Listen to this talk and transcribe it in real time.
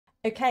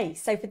Okay,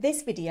 so for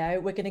this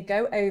video, we're going to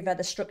go over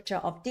the structure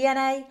of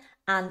DNA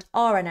and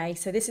RNA.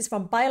 So this is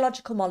from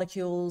Biological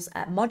Molecules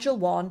at Module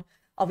 1.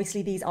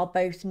 Obviously, these are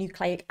both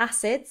nucleic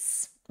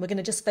acids. We're going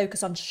to just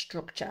focus on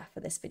structure for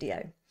this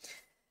video.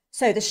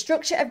 So the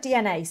structure of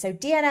DNA. So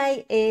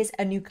DNA is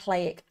a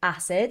nucleic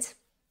acid.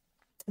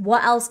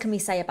 What else can we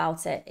say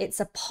about it? It's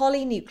a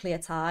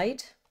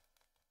polynucleotide,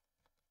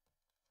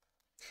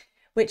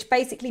 which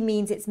basically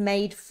means it's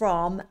made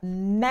from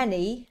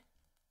many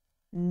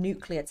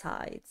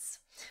nucleotides.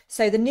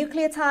 So the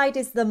nucleotide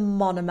is the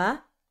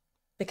monomer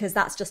because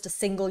that's just a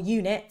single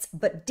unit,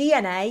 but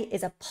DNA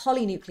is a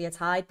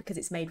polynucleotide because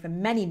it's made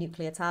from many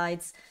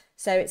nucleotides.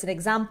 So it's an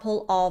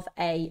example of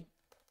a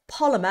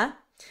polymer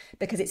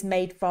because it's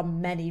made from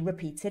many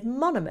repeated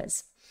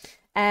monomers.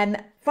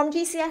 From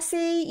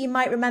GCSE, you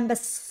might remember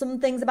some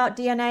things about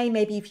DNA,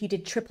 maybe if you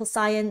did triple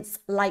science,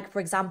 like for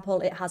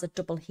example, it has a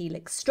double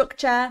helix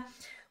structure.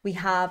 We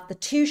have the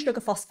two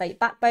sugar phosphate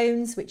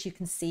backbones, which you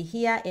can see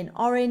here in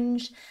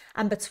orange.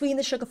 And between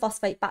the sugar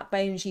phosphate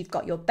backbones, you've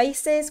got your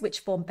bases, which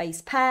form base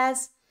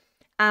pairs.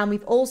 And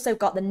we've also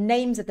got the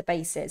names of the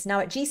bases. Now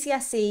at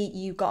GCSE,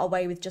 you got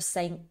away with just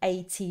saying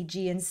A, T,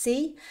 G, and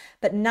C,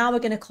 but now we're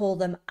going to call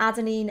them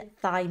adenine,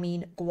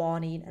 thymine,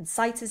 guanine, and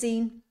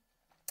cytosine.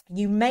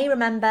 You may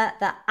remember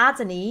that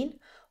adenine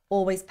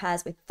always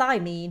pairs with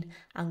thymine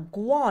and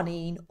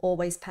guanine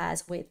always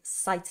pairs with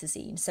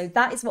cytosine. So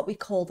that is what we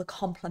call the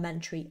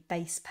complementary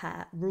base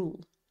pair rule.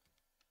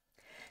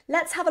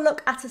 Let's have a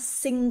look at a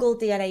single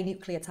DNA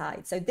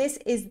nucleotide. So this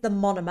is the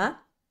monomer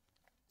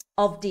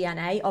of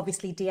DNA.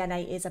 Obviously,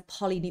 DNA is a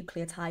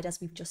polynucleotide,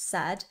 as we've just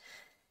said.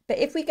 But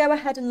if we go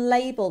ahead and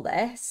label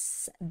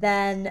this,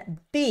 then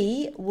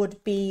B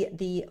would be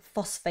the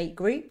phosphate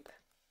group.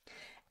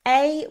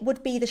 A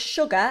would be the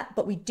sugar,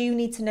 but we do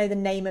need to know the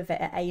name of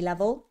it at A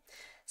level.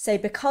 So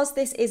because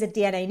this is a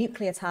DNA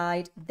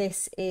nucleotide,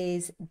 this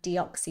is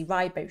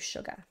deoxyribose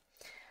sugar.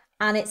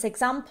 And it's an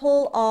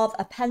example of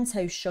a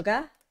pentose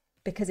sugar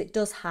because it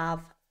does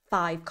have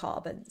 5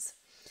 carbons.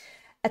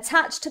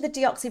 Attached to the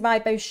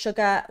deoxyribose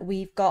sugar,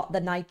 we've got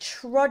the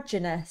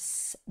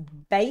nitrogenous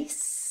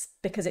base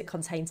because it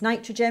contains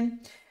nitrogen.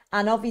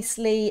 And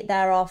obviously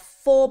there are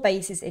 4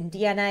 bases in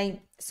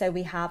DNA. So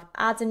we have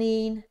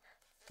adenine,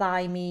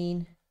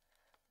 thymine,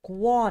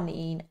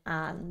 guanine,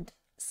 and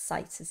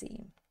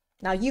cytosine.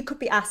 Now, you could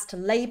be asked to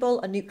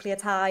label a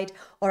nucleotide,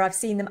 or I've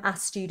seen them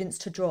ask students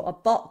to draw a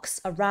box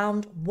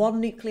around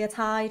one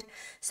nucleotide.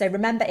 So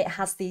remember, it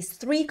has these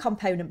 3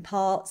 component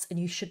parts, and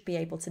you should be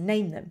able to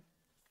name them.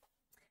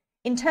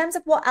 In terms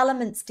of what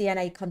elements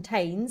DNA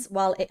contains,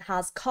 well, it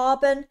has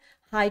carbon,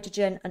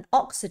 hydrogen, and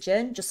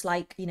oxygen, just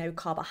like,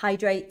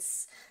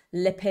 carbohydrates,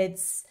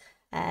 lipids,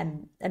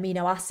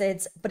 amino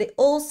acids, but it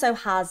also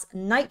has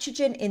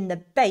nitrogen in the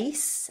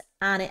base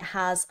and it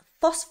has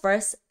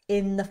phosphorus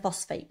in the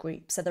phosphate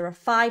group. So there are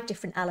 5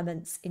 different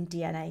elements in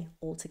DNA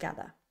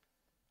altogether.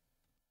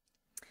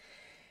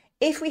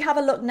 If we have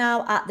a look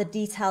now at the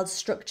detailed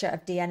structure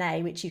of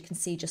DNA, which you can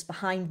see just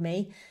behind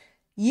me,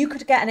 you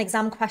could get an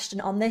exam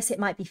question on this. It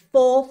might be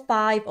 4,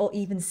 5, or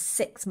even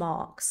 6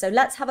 marks. So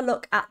let's have a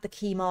look at the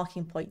key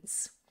marking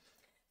points.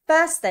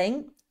 First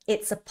thing,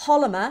 it's a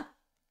polymer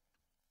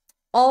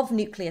of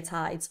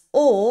nucleotides,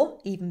 or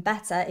even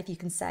better, if you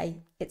can say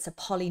it's a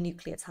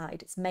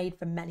polynucleotide. It's made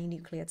from many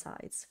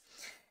nucleotides.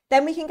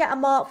 Then we can get a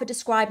mark for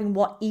describing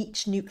what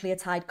each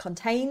nucleotide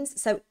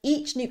contains. So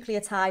each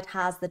nucleotide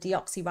has the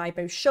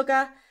deoxyribose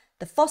sugar,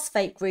 the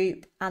phosphate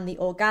group, and the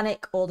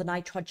organic or the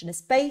nitrogenous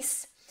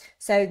base.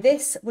 So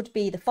this would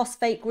be the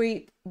phosphate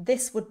group,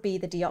 this would be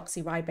the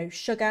deoxyribose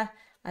sugar,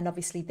 and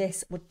obviously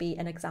this would be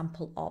an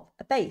example of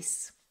a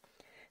base.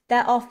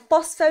 There are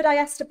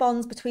phosphodiester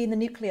bonds between the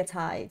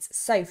nucleotides.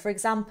 So for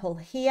example,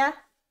 here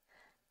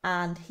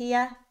and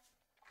here,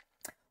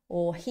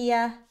 or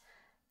here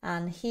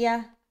and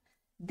here,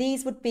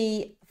 these would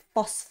be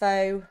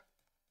phosphodiester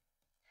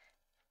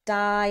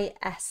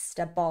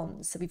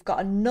bonds. So we've got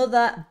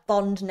another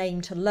bond name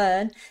to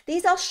learn.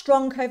 These are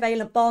strong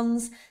covalent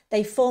bonds.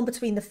 They form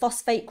between the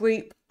phosphate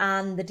group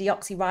and the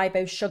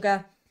deoxyribose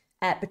sugar.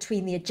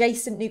 Between the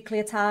adjacent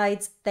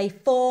nucleotides, they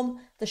form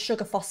the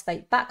sugar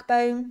phosphate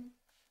backbone,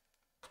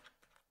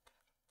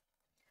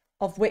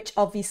 of which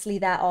obviously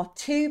there are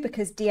 2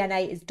 because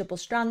DNA is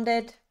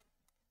double-stranded.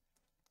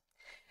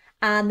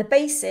 And the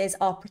bases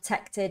are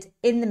protected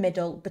in the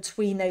middle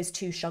between those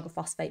 2 sugar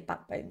phosphate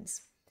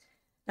backbones.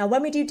 Now,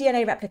 when we do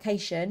DNA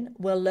replication,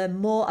 we'll learn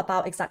more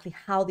about exactly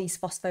how these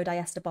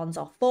phosphodiester bonds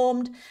are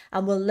formed,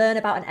 and we'll learn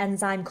about an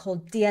enzyme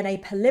called DNA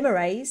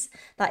polymerase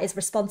that is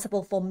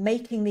responsible for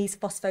making these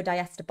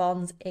phosphodiester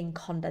bonds in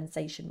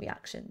condensation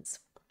reactions.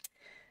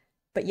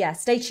 But yeah,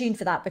 stay tuned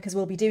for that because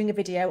we'll be doing a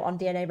video on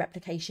DNA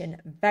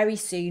replication very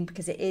soon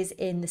because it is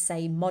in the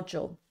same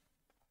module.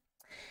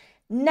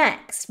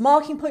 Next,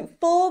 marking point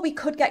 4, we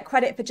could get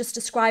credit for just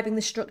describing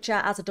the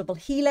structure as a double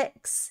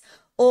helix,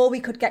 or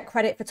we could get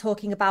credit for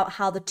talking about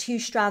how the 2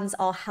 strands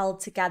are held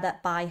together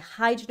by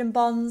hydrogen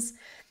bonds.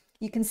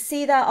 You can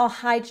see there are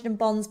hydrogen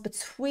bonds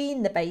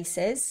between the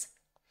bases,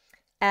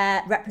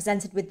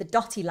 represented with the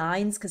dotted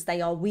lines because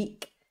they are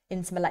weak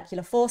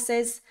intermolecular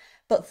forces,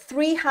 but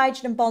 3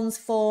 hydrogen bonds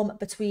form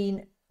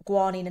between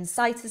guanine and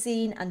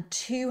cytosine, and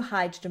 2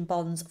 hydrogen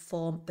bonds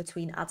form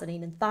between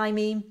adenine and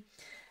thymine.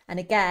 And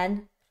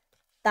again,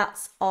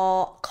 that's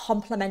our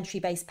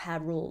complementary base pair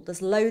rule.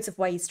 There's loads of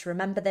ways to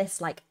remember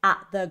this, like at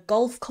the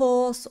golf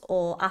course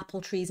or apple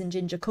trees and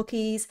ginger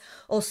cookies.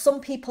 Or some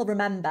people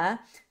remember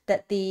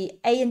that the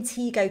A and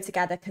T go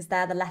together because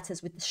they're the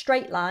letters with the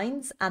straight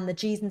lines, and the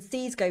G's and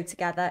C's go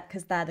together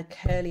because they're the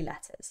curly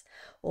letters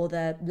or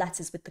the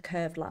letters with the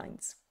curved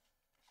lines.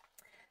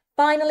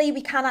 Finally,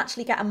 we can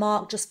actually get a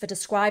mark just for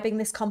describing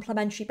this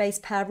complementary base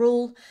pair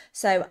rule.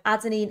 So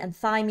adenine and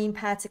thymine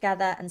pair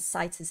together and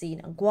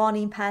cytosine and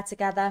guanine pair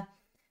together.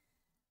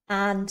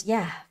 And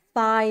yeah,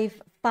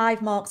 five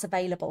marks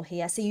available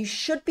here. So you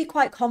should be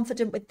quite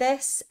confident with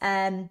this.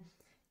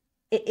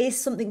 It is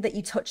something that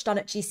you touched on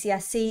at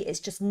GCSE.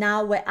 It's just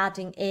now we're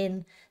adding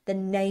in the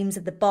names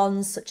of the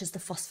bonds, such as the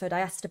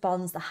phosphodiester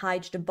bonds, the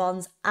hydrogen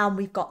bonds, and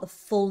we've got the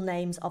full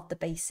names of the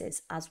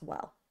bases as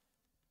well.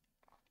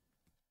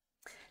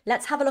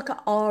 Let's have a look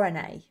at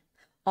RNA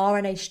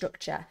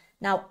structure.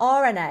 Now,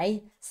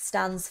 RNA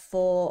stands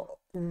for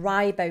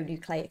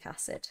ribonucleic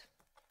acid.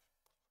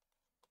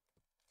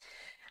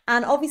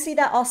 And obviously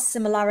there are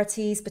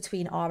similarities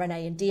between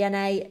RNA and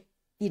DNA.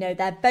 You know,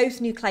 they're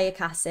both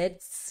nucleic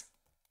acids.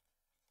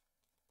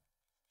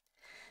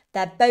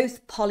 They're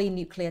both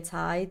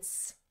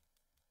polynucleotides,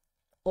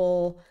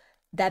 or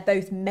they're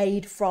both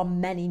made from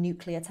many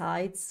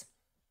nucleotides.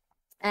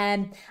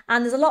 And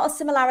there's a lot of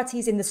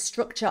similarities in the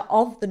structure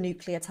of the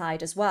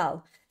nucleotide as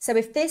well. So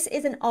if this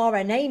is an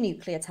RNA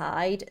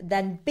nucleotide,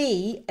 then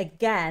B,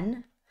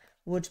 again,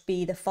 would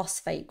be the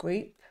phosphate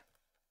group.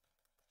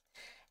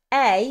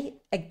 A,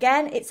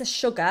 again, it's a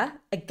sugar.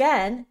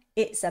 Again,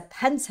 it's a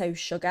pentose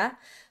sugar.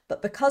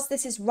 But because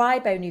this is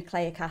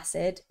ribonucleic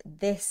acid,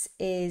 this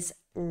is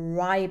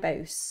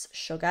ribose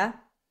sugar.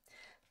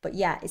 But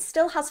yeah, it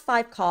still has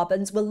 5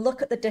 carbons. We'll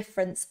look at the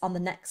difference on the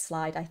next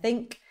slide, I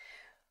think.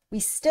 We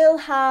still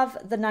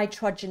have the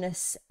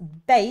nitrogenous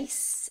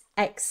base,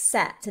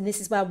 except, and this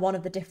is where one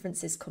of the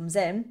differences comes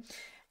in,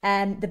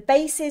 the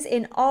bases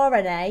in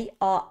RNA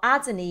are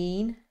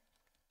adenine,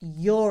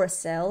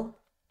 uracil,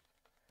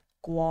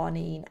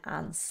 guanine,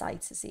 and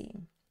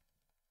cytosine.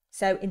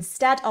 So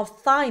instead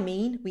of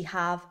thymine, we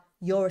have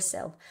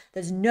uracil.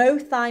 There's no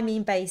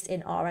thymine base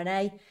in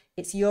RNA.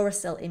 It's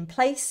uracil in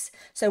place.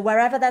 So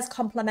wherever there's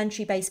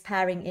complementary base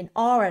pairing in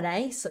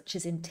RNA, such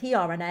as in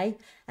tRNA,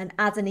 an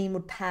adenine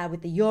would pair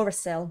with the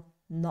uracil,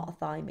 not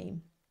a thymine.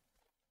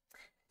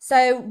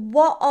 So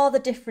what are the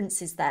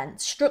differences then?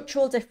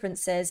 Structural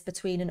differences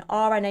between an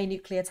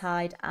RNA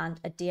nucleotide and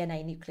a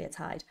DNA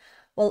nucleotide.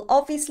 Well,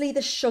 obviously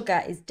the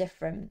sugar is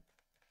different.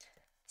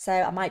 So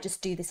I might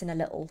just do this in a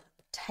little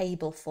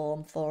table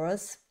form for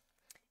us.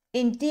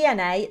 In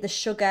DNA, the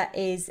sugar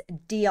is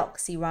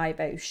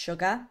deoxyribose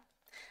sugar.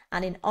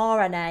 And in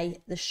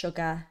RNA, the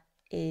sugar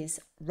is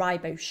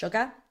ribose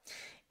sugar.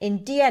 In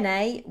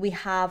DNA, we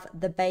have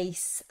the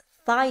base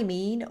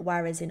thymine,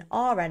 whereas in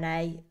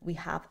RNA, we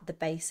have the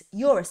base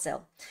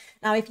uracil.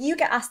 Now, if you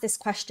get asked this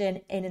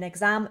question in an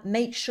exam,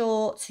 make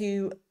sure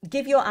to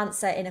give your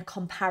answer in a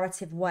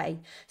comparative way.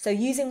 So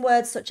using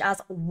words such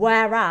as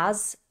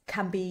whereas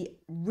can be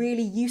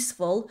really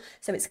useful,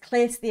 so it's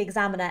clear to the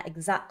examiner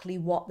exactly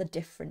what the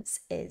difference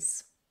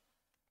is.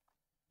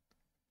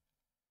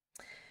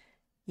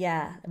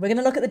 Yeah, we're going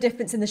to look at the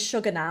difference in the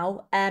sugar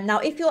now. Now,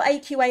 if you're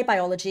AQA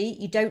biology,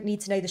 you don't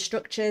need to know the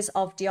structures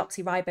of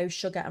deoxyribose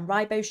sugar and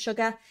ribose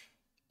sugar.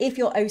 If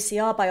you're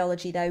OCR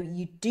biology, though,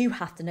 you do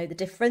have to know the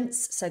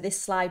difference. So this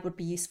slide would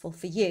be useful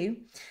for you.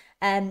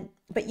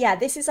 But yeah,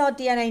 this is our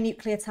DNA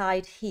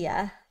nucleotide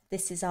here.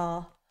 This is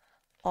our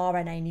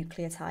RNA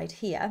nucleotide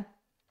here.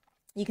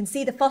 You can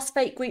see the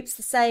phosphate group's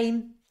the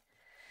same.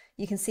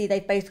 You can see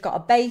they've both got a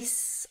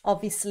base.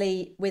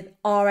 Obviously, with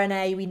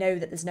RNA, we know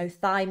that there's no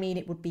thymine.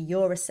 It would be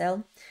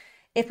uracil.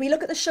 If we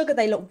look at the sugar,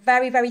 they look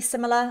very, very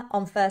similar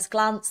on first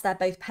glance. They're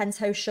both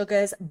pentose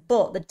sugars,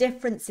 but the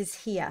difference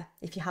is here,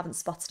 if you haven't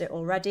spotted it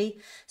already.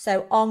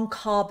 So on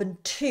carbon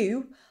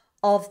 2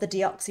 of the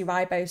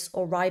deoxyribose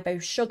or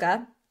ribose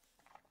sugar,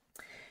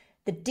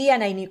 the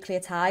DNA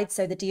nucleotide,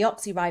 so the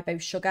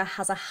deoxyribose sugar,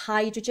 has a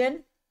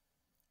hydrogen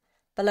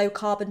below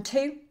carbon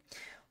 2,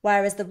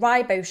 whereas the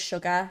ribose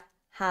sugar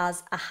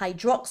has a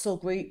hydroxyl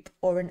group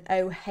or an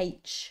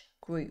OH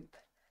group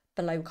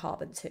below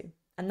carbon 2.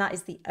 And that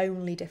is the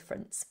only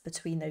difference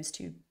between those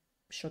two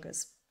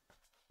sugars.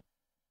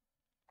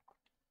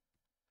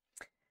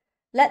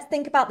 Let's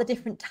think about the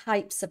different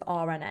types of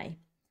RNA.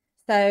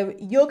 So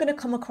you're going to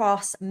come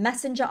across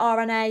messenger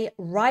RNA,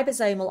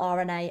 ribosomal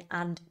RNA,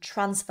 and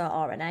transfer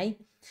RNA.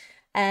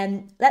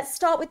 Let's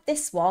start with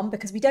this one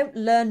because we don't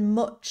learn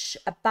much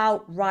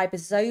about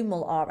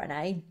ribosomal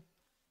RNA.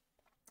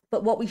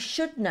 But what we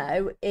should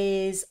know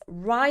is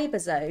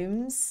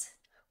ribosomes,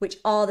 which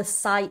are the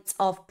site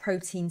of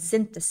protein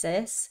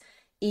synthesis,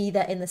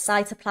 either in the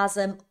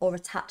cytoplasm or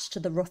attached to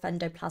the rough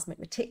endoplasmic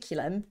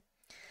reticulum.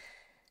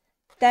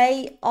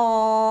 They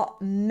are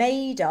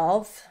made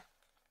of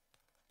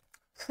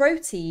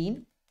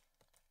protein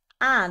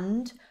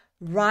and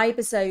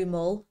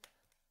ribosomal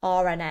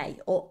RNA,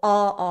 or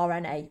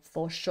rRNA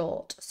for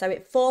short. So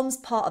it forms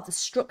part of the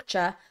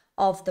structure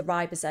of the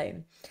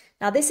ribosome.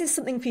 Now, this is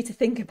something for you to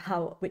think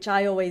about, which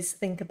I always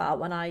think about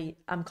when I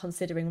am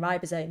considering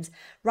ribosomes.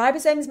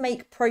 Ribosomes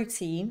make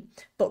protein,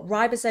 but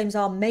ribosomes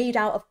are made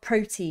out of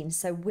protein.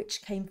 So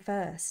which came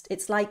first?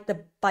 It's like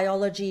the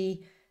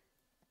biology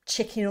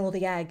chicken or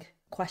the egg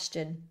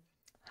question.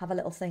 Have a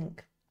little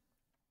think.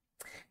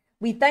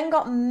 We then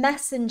got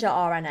messenger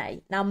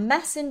RNA. Now,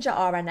 messenger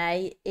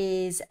RNA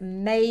is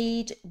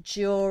made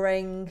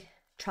during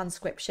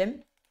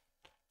transcription,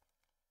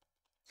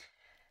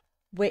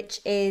 which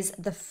is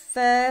the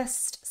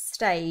first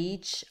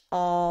stage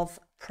of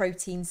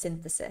protein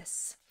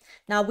synthesis.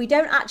 Now, we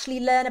don't actually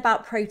learn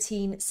about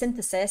protein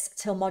synthesis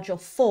till module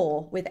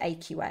 4 with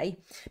AQA,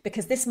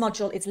 because this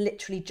module is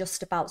literally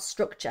just about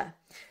structure.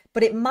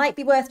 But it might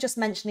be worth just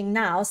mentioning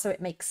now, so it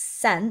makes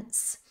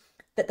sense,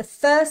 that the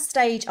first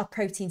stage of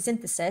protein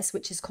synthesis,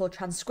 which is called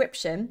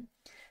transcription,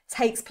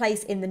 takes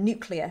place in the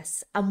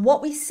nucleus. And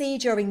what we see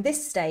during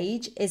this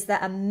stage is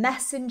that a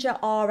messenger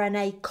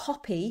RNA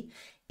copy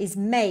is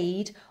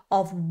made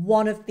of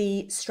one of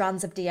the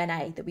strands of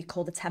DNA that we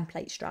call the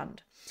template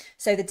strand.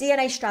 So the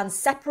DNA strand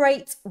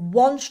separates,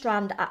 one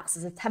strand acts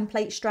as a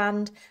template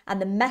strand,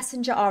 and the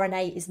messenger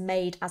RNA is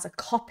made as a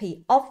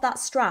copy of that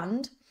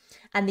strand,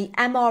 and the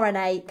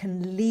mRNA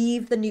can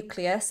leave the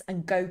nucleus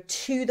and go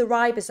to the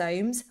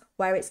ribosomes,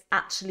 where it's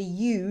actually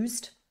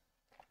used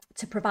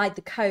to provide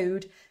the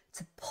code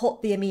to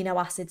put the amino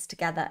acids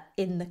together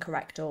in the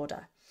correct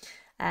order.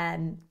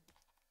 So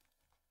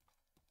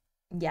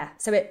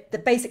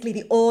basically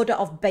the order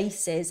of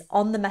bases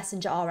on the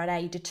messenger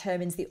RNA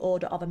determines the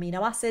order of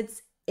amino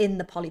acids in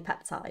the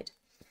polypeptide.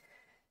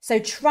 So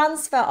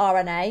transfer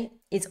RNA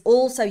is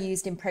also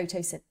used in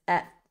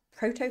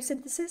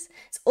protosynthesis.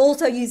 It's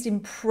also used in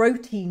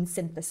protein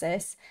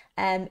synthesis.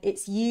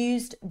 It's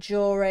used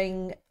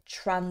during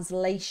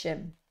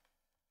translation,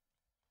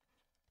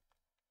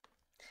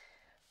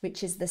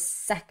 which is the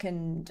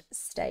second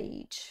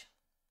stage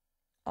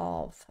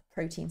of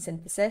protein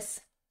synthesis.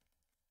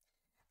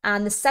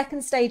 And the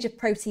second stage of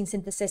protein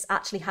synthesis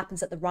actually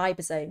happens at the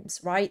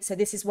ribosomes, right? So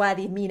this is where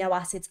the amino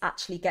acids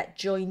actually get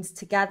joined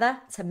together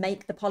to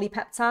make the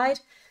polypeptide.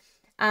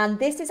 And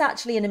this is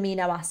actually an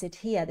amino acid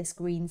here, this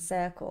green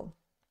circle.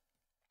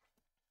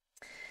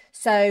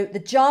 So the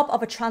job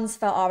of a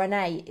transfer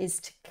RNA is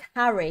to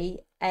carry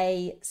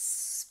a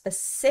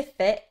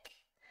specific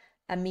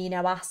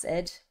amino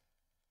acid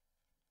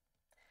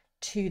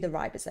to the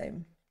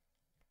ribosome.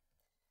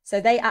 So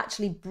they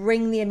actually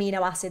bring the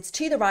amino acids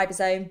to the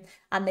ribosome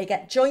and they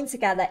get joined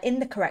together in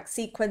the correct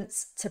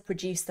sequence to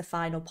produce the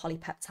final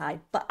polypeptide.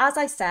 But as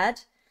I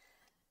said,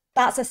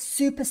 that's a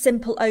super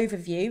simple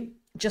overview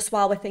just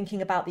while we're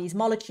thinking about these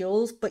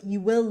molecules, but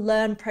you will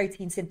learn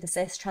protein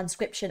synthesis,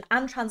 transcription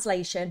and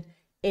translation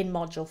in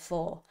module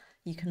 4.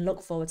 You can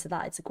look forward to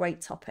that. It's a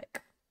great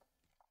topic.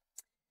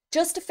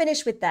 Just to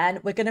finish with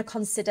then, we're going to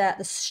consider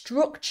the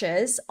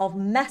structures of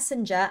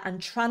messenger and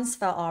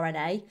transfer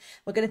RNA.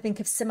 We're going to think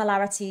of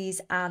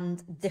similarities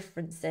and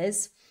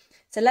differences.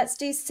 So let's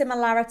do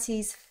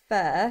similarities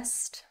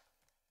first.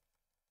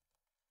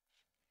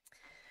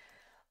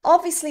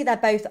 Obviously, they're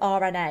both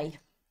RNA.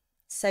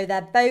 So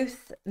they're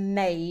both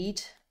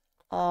made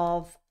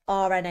of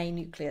RNA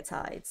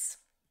nucleotides.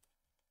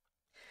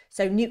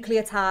 So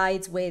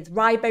nucleotides with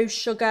ribose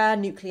sugar,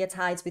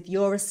 nucleotides with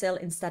uracil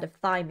instead of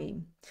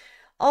thymine.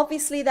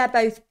 Obviously, they're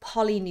both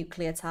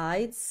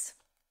polynucleotides.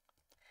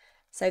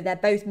 So they're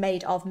both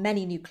made of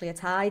many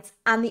nucleotides.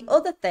 And the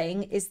other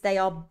thing is they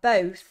are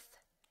both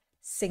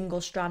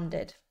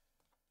single-stranded.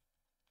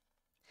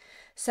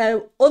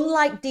 So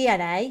unlike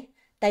DNA,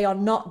 they are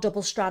not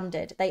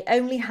double-stranded. They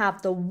only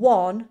have the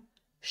one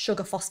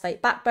sugar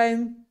phosphate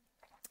backbone.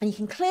 And you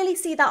can clearly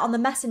see that on the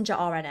messenger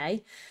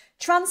RNA.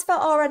 Transfer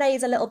RNA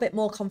is a little bit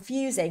more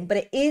confusing, but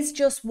it is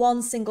just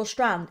one single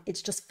strand.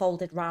 It's just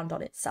folded round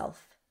on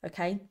itself,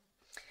 okay?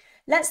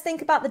 Let's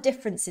think about the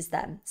differences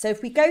then. So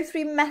if we go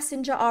through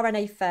messenger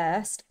RNA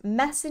first,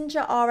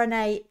 messenger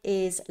RNA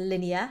is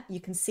linear. You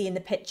can see in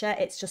the picture,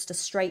 it's just a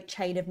straight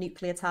chain of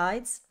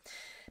nucleotides.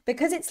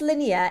 Because it's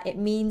linear, it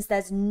means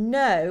there's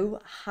no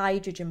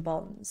hydrogen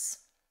bonds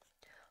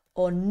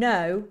or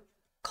no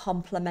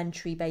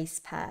complementary base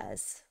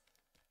pairs.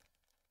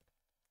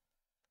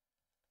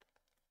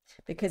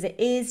 Because it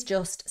is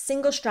just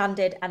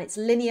single-stranded and it's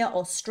linear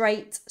or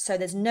straight, so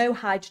there's no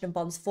hydrogen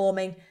bonds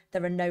forming,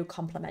 there are no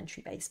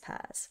complementary base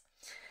pairs.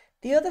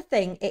 The other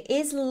thing, it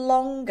is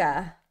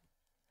longer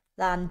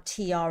than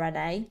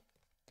tRNA,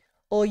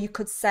 or you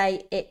could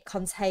say it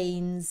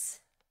contains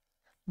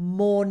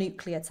more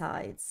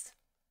nucleotides.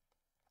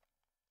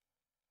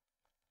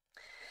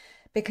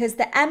 Because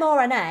the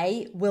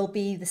mRNA will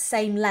be the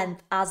same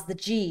length as the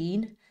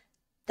gene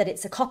that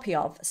it's a copy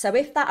of. So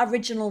if that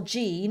original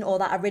gene or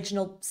that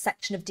original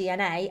section of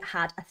DNA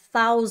had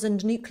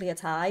 1,000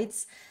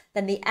 nucleotides,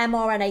 then the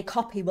mRNA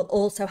copy will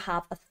also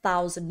have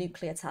 1,000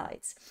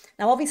 nucleotides.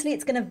 Now, obviously,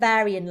 it's going to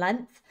vary in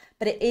length,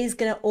 but it is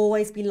going to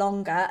always be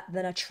longer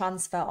than a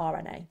transfer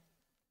RNA.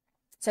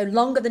 So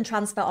longer than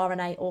transfer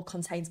RNA or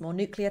contains more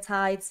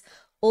nucleotides,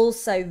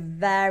 also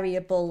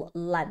variable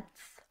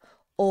length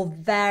or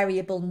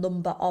variable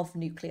number of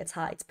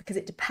nucleotides, because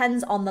it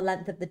depends on the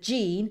length of the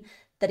gene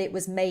that it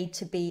was made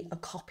to be a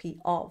copy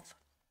of.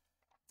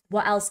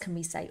 What else can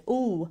we say?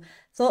 Ooh,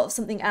 thought of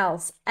something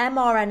else.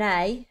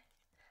 mRNA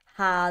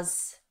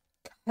has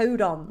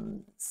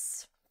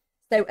codons.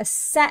 So a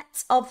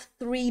set of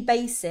 3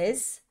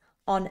 bases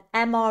on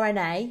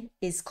mRNA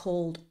is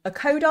called a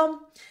codon.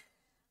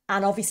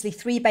 And obviously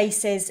 3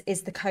 bases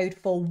is the code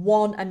for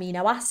 1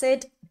 amino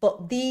acid,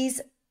 but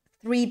these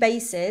 3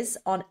 bases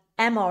on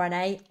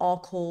mRNA are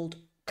called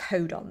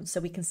codons.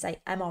 So we can say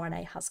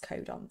mRNA has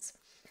codons.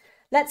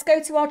 Let's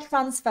go to our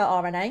transfer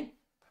RNA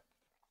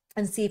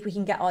and see if we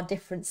can get our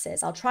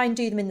differences. I'll try and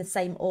do them in the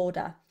same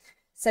order.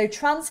 So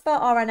transfer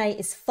RNA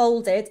is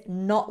folded,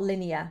 not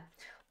linear,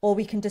 or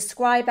we can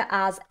describe it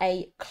as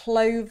a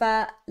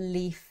clover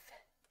leaf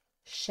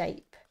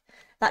shape.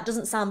 That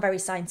doesn't sound very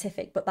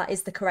scientific, but that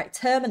is the correct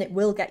term and it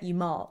will get you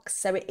marks.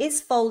 So it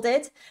is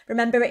folded.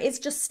 Remember, it is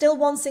just still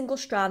one single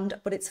strand,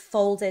 but it's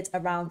folded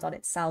around on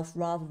itself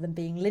rather than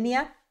being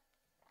linear.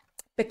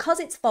 Because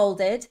it's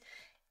folded,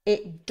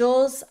 it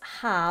does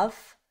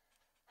have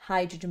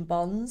hydrogen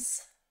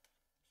bonds,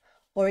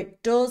 or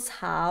it does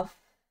have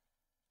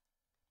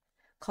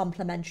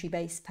complementary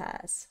base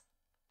pairs.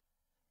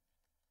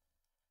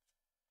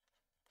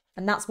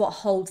 And that's what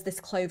holds this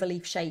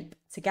cloverleaf shape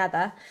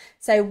together.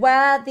 So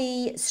where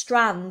the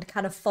strand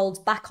kind of folds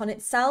back on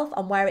itself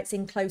and where it's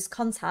in close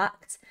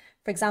contact,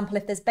 for example,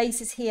 if there's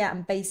bases here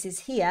and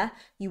bases here,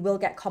 you will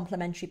get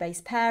complementary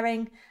base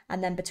pairing.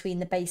 And then between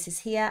the bases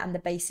here and the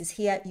bases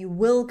here, you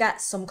will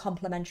get some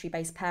complementary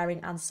base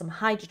pairing and some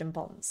hydrogen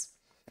bonds.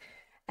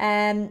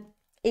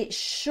 It's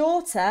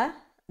shorter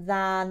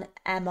than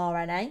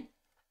mRNA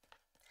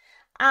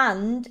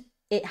and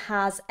it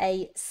has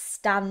a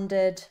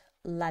standard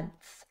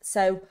length.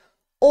 So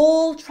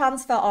all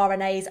transfer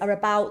RNAs are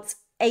about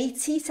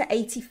 80 to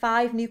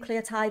 85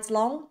 nucleotides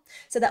long.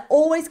 So they're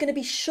always going to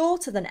be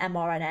shorter than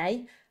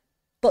mRNA,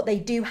 but they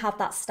do have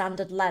that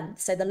standard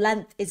length. So the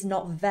length is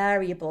not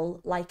variable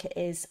like it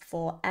is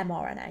for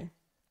mRNA.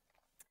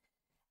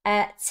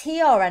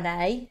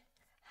 tRNA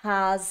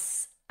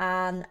has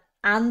an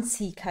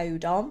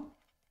anticodon,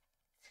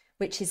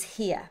 which is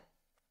here.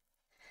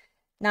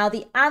 Now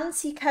the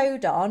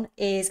anticodon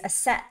is a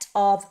set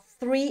of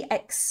 3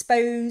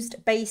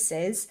 exposed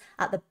bases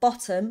at the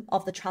bottom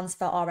of the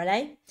transfer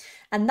RNA.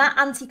 And that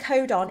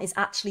anticodon is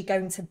actually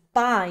going to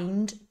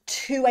bind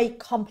to a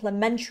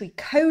complementary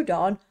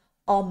codon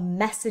on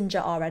messenger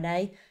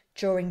RNA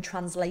during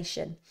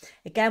translation.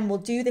 Again, we'll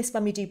do this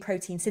when we do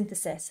protein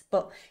synthesis,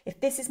 but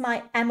if this is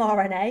my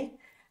mRNA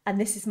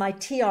and this is my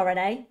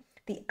tRNA,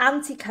 the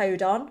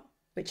anticodon,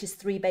 which is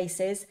 3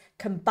 bases,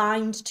 can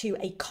bind to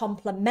a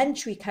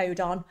complementary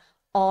codon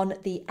on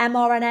the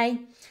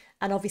mRNA.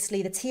 And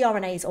obviously the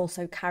tRNA is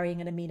also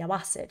carrying an amino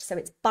acid. So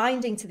it's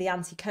binding to the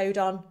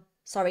anticodon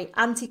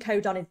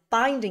is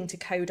binding to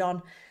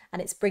codon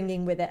and it's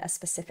bringing with it a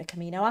specific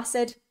amino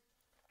acid.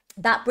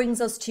 That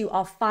brings us to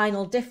our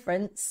final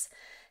difference.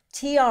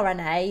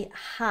 tRNA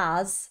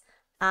has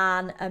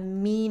an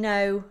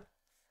amino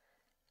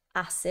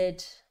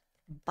acid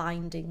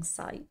binding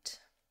site.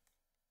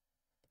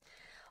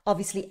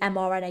 Obviously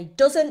mRNA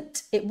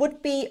doesn't. It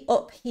would be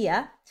up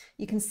here.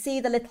 You can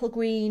see the little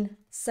green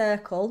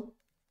circle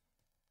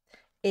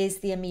is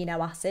the amino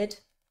acid.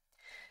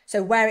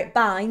 So where it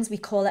binds, we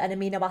call it an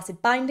amino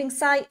acid binding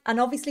site. And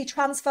obviously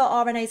transfer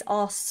RNAs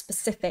are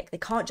specific. They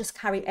can't just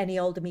carry any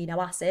old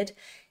amino acid.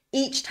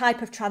 Each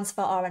type of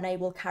transfer RNA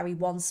will carry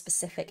one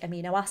specific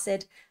amino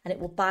acid and it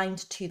will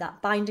bind to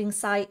that binding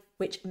site,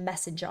 which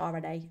messenger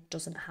RNA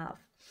doesn't have.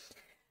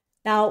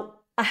 Now,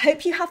 I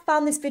hope you have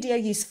found this video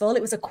useful.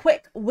 It was a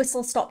quick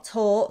whistle-stop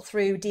tour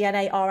through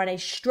DNA RNA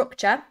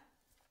structure,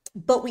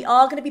 but we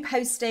are going to be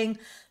posting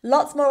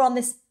lots more on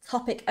this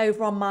topic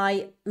over on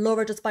my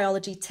Laura Does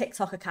Biology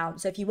TikTok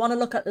account. So if you want to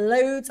look at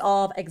loads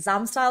of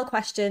exam style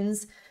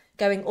questions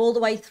going all the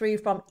way through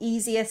from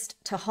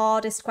easiest to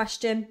hardest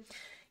question,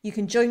 you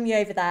can join me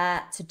over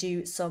there to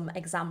do some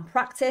exam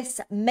practice.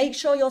 Make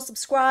sure you're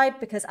subscribed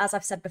because, as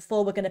I've said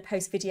before, we're going to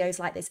post videos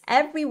like this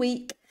every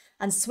week,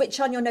 and switch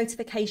on your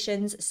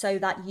notifications so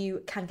that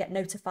you can get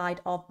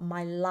notified of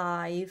my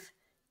live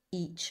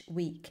each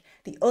week.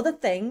 The other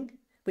thing,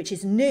 which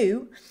is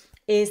new,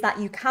 is that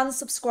you can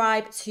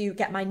subscribe to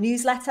get my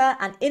newsletter,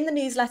 and in the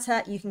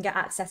newsletter you can get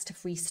access to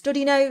free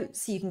study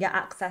notes, you can get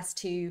access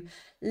to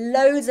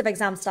loads of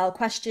exam style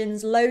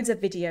questions, loads of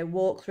video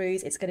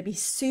walkthroughs. It's going to be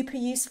super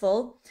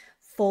useful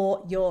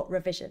for your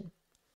revision.